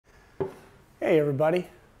Hey everybody,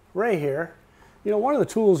 Ray here. You know, one of the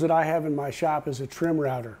tools that I have in my shop is a trim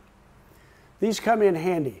router. These come in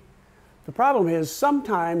handy. The problem is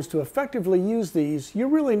sometimes to effectively use these, you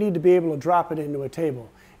really need to be able to drop it into a table.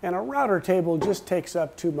 And a router table just takes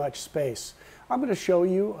up too much space. I'm going to show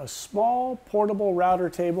you a small portable router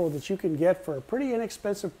table that you can get for a pretty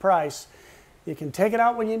inexpensive price. You can take it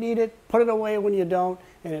out when you need it, put it away when you don't,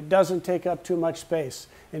 and it doesn't take up too much space.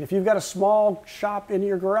 And if you've got a small shop in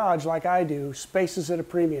your garage like I do, space is at a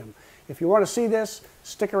premium. If you want to see this,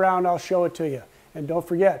 stick around, I'll show it to you. And don't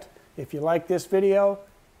forget, if you like this video,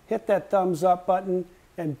 hit that thumbs up button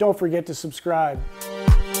and don't forget to subscribe.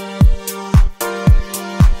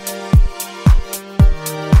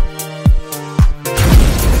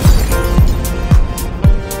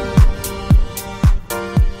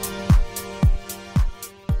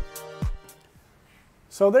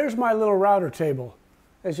 So there's my little router table.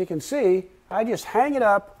 As you can see, I just hang it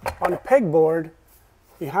up on a pegboard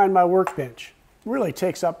behind my workbench. It really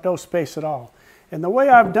takes up no space at all. And the way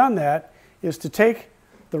I've done that is to take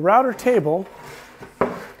the router table,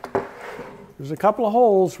 there's a couple of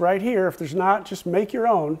holes right here. If there's not, just make your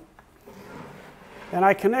own. And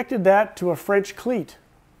I connected that to a French cleat.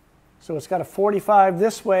 So it's got a 45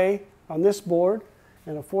 this way on this board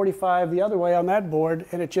and a 45 the other way on that board,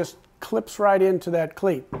 and it just clips right into that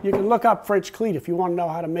cleat. You can look up French cleat if you want to know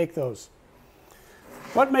how to make those.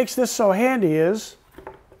 What makes this so handy is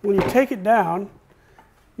when you take it down,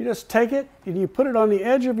 you just take it and you put it on the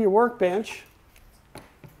edge of your workbench,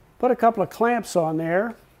 put a couple of clamps on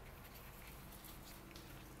there,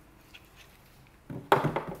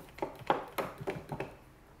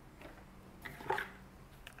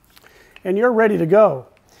 and you're ready to go.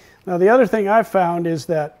 Now the other thing I've found is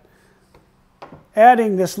that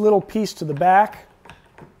adding this little piece to the back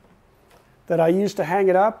that I use to hang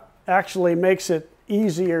it up actually makes it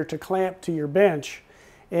easier to clamp to your bench,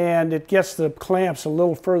 and it gets the clamps a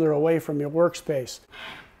little further away from your workspace.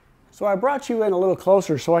 So I brought you in a little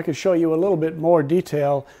closer so I could show you a little bit more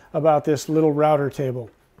detail about this little router table.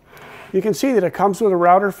 You can see that it comes with a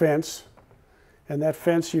router fence, and that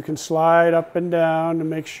fence you can slide up and down to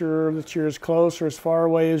make sure that you're as close or as far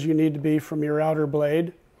away as you need to be from your router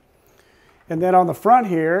blade. And then on the front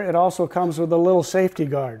here, it also comes with a little safety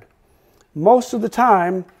guard. Most of the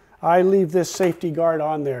time, I leave this safety guard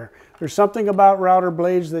on there. There's something about router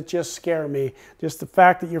blades that just scare me. Just the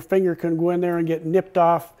fact that your finger can go in there and get nipped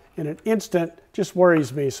off in an instant just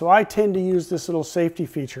worries me. So I tend to use this little safety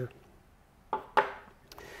feature.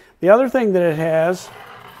 The other thing that it has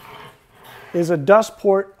is a dust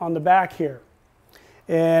port on the back here.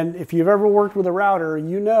 And if you've ever worked with a router,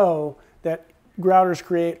 you know that routers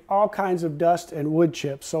create all kinds of dust and wood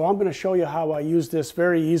chips. So I'm going to show you how I use this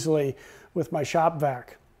very easily with my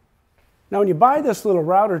shop-vac. Now when you buy this little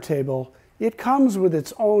router table, it comes with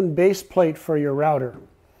its own base plate for your router.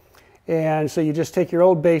 And so you just take your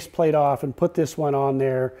old base plate off and put this one on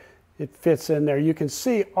there. It fits in there. You can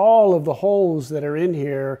see all of the holes that are in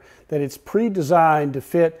here, that it's pre-designed to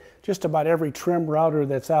fit just about every trim router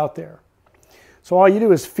that's out there. So all you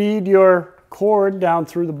do is feed your cord down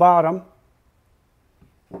through the bottom,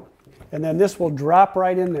 and then this will drop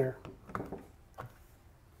right in there.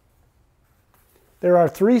 There are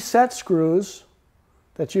 3 set screws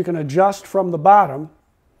that you can adjust from the bottom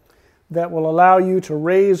that will allow you to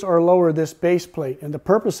raise or lower this base plate. And the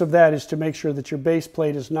purpose of that is to make sure that your base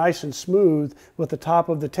plate is nice and smooth with the top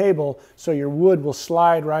of the table so your wood will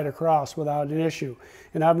slide right across without an issue.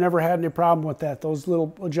 And I've never had any problem with that. Those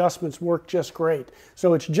little adjustments work just great.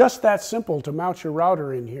 So it's just that simple to mount your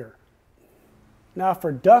router in here. Now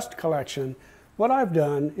for dust collection, what I've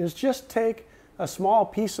done is just take a small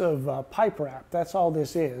piece of pipe wrap, that's all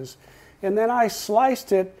this is, and then I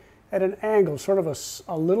sliced it at an angle, sort of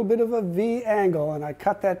a little bit of a V angle, and I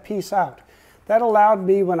cut that piece out. That allowed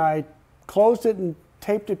me, when I closed it and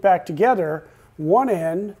taped it back together, one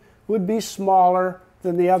end would be smaller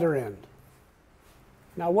than the other end.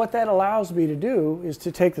 Now what that allows me to do is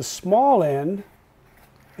to take the small end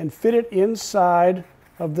and fit it inside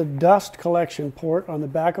of the dust collection port on the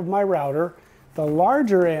back of my router. The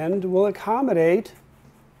larger end will accommodate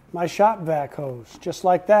my shop-vac hose, just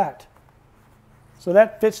like that. So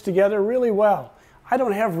that fits together really well. I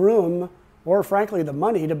don't have room or frankly the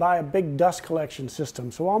money to buy a big dust collection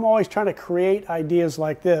system, so I'm always trying to create ideas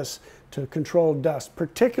like this to control dust,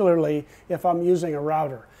 particularly if I'm using a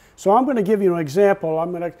router. So I'm going to give you an example.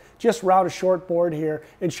 I'm going to just route a short board here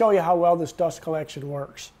and show you how well this dust collection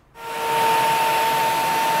works.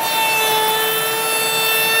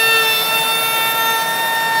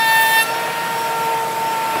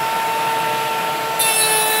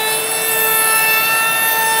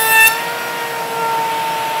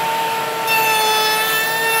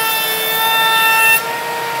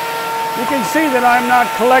 see that I'm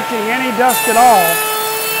not collecting any dust at all.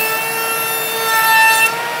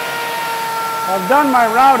 I've done my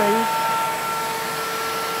routing,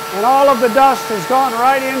 and all of the dust has gone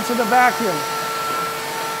right into the vacuum.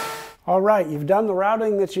 All right, you've done the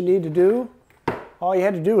routing that you need to do. All you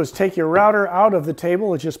had to do is take your router out of the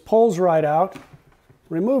table. It just pulls right out.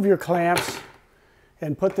 Remove your clamps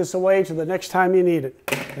and put this away to the next time you need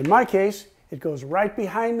it. In my case, it goes right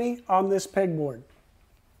behind me on this pegboard.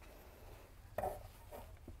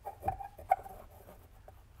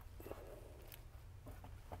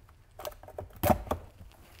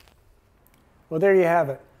 Well, there you have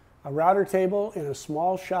it. A router table in a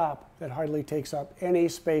small shop that hardly takes up any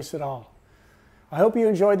space at all. I hope you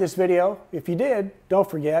enjoyed this video. If you did, don't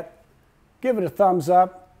forget, give it a thumbs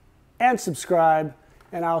up and subscribe,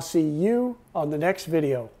 and I'll see you on the next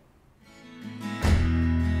video.